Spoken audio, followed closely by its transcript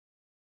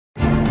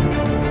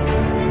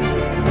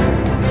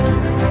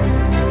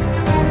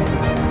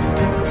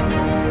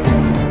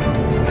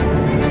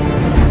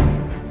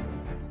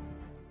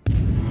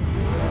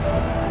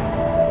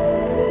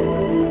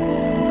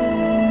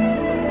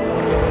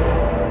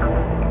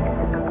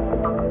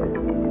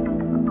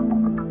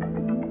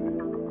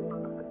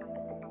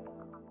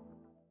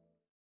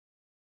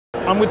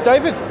I'm with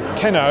David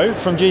Cano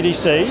from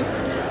GDC.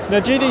 Now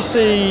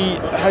GDC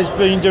has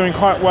been doing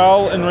quite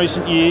well in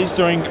recent years,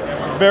 doing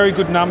very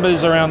good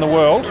numbers around the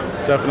world.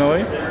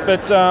 Definitely.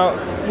 But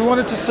we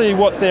wanted to see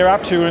what they're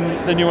up to in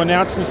the new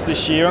announcements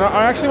this year. And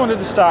I actually wanted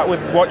to start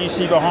with what you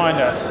see behind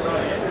us.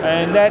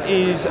 And that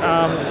is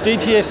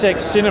DTSX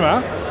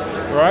Cinema,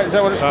 right? Is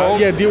that what it's called?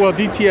 Yeah, well,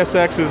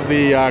 DTSX is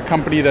the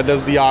company that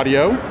does the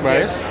audio, right?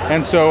 Yes.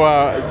 And so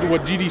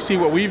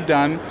what we've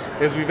done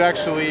is we've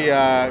actually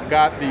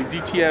got the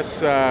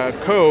DTS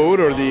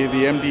code, or the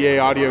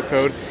MDA audio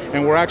code,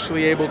 and we're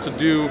actually able to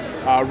do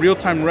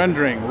real-time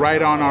rendering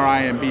right on our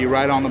IMB,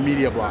 right on the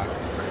media block.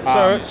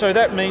 So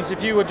that means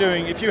if you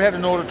had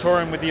an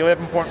auditorium with the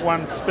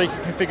 11.1 speaker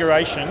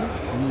configuration,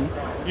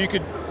 you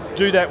could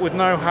do that with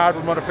no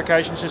hardware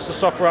modifications, just a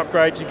software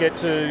upgrade to get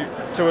to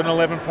an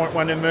 11.1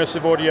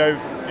 immersive audio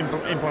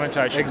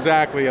implementation.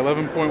 Exactly,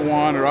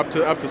 11.1 or up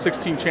to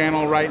 16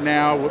 channel right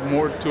now, with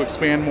more to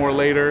expand more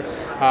later,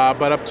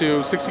 but up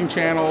to 16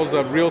 channels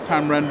of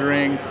real-time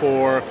rendering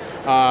for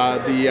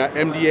the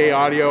MDA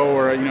audio,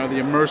 or the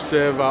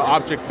immersive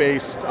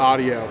object-based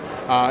audio,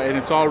 and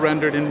it's all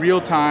rendered in real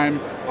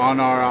time on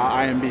our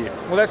IMB.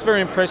 Well, that's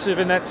very impressive,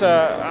 and that's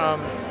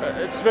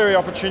it's very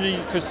opportunity,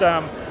 because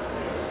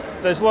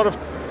there's a lot of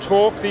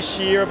talk this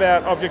year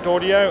about object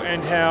audio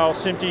and how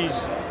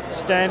SMPTE's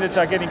standards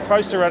are getting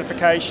close to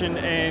ratification,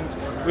 and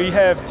we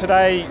have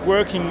today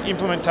working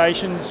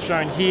implementations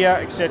shown here,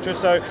 etc.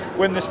 So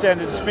when the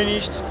standard is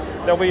finished,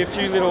 there'll be a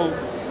few little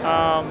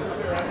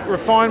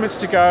refinements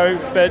to go,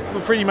 but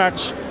we're pretty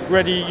much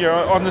ready,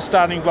 on the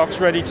starting blocks,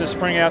 ready to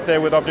spring out there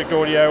with object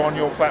audio on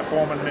your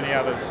platform and many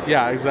others.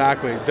 Yeah,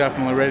 exactly.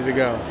 Definitely ready to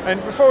go.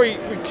 And before we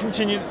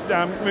continue,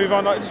 move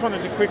on, I just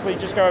wanted to quickly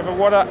just go over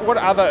what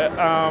other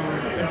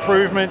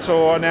improvements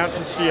or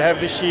announcements do you have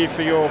this year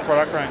for your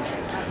product range?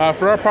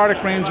 For our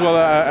product range, well,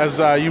 as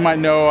you might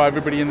know,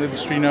 everybody in the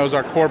industry knows,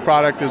 our core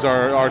product is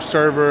our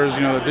servers,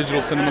 the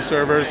digital cinema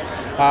servers.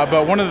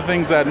 But one of the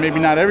things that maybe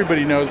not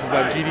everybody knows is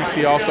that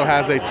GDC also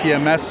has a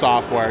TMS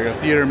software, a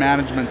theater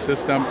management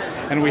system,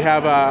 and we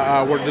have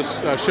we're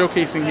just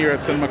showcasing here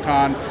at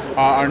CinemaCon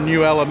our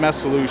new LMS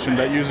solution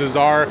that uses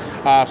our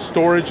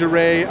storage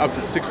array, up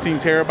to 16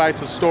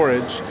 terabytes of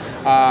storage,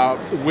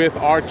 with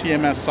our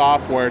TMS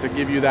software to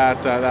give you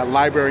that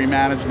library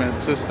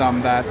management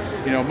system that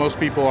most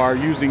people are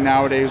using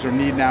nowadays or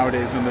need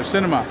nowadays in their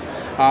cinema.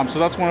 So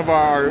that's one of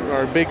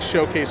our big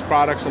showcase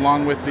products,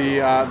 along with the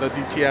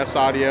DTS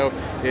audio,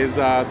 is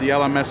the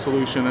LMS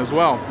solution as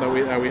well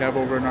that we have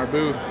over in our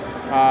booth.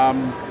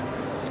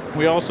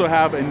 We also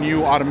have a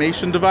new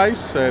automation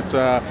device. It's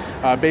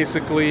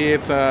basically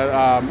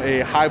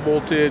a high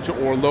voltage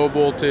or low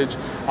voltage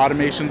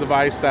automation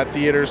device that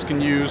theaters can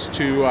use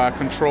to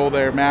control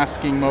their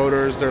masking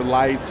motors, their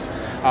lights.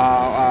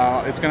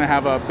 It's going to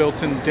have a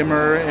built-in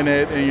dimmer in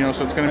it, and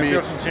so it's going to be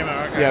built-in dimmer.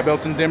 Okay. Yeah,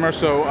 built-in dimmer.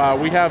 So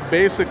we have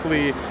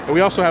we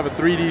also have a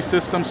 3D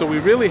system. So we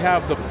really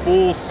have the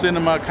full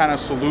cinema kind of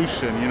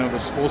solution.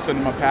 This full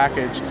cinema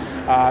package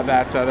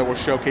that we're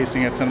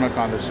showcasing at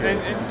CinemaCon this year.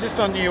 And just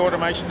on the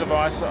automation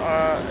device,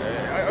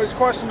 it's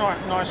quite a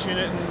nice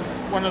unit,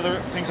 and one of the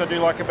things I do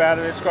like about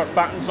it, it's got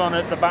buttons on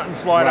it. The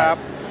buttons light up,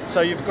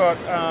 so you've got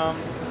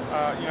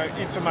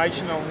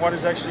information on what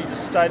is actually the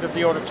state of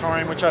the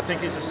auditorium, which I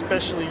think is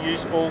especially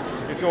useful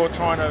if you're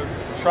trying to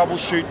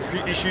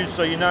troubleshoot issues.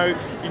 So you know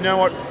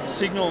what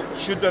signal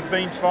should have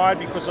been fired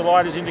because the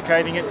light is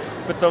indicating it,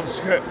 but the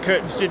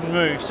curtains didn't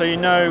move. So you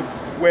know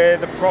where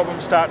the problem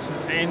starts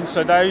and ends.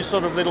 So those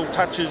sort of little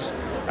touches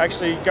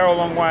actually go a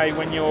long way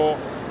when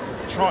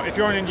if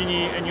you're an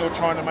engineer and you're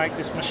trying to make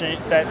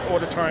that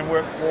auditorium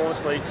work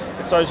flawlessly.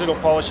 It's those little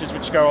polishes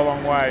which go a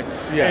long way.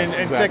 Yes,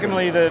 and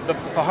secondly, the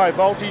high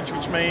voltage,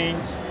 which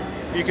means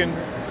you can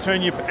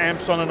turn your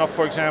amps on and off,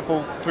 for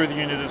example, through the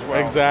unit as well.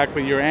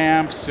 Exactly, your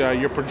amps,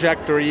 your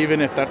projector,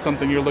 even if that's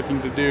something you're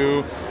looking to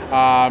do.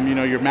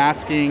 Your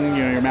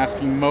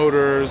masking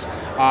motors,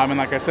 and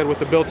like I said, with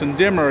the built-in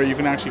dimmer, you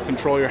can actually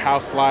control your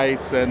house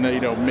lights and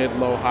mid,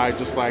 low, high,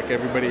 just like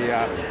everybody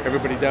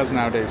does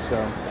nowadays.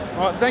 So.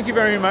 Well, thank you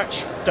very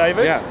much,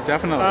 David. Yeah,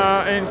 definitely.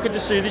 And good to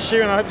see you this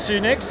year, and I hope to see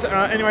you next.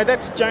 Anyway,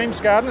 that's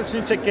James Garden at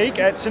CineTechGeek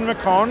at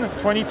CinemaCon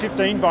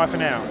 2015. Bye for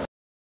now.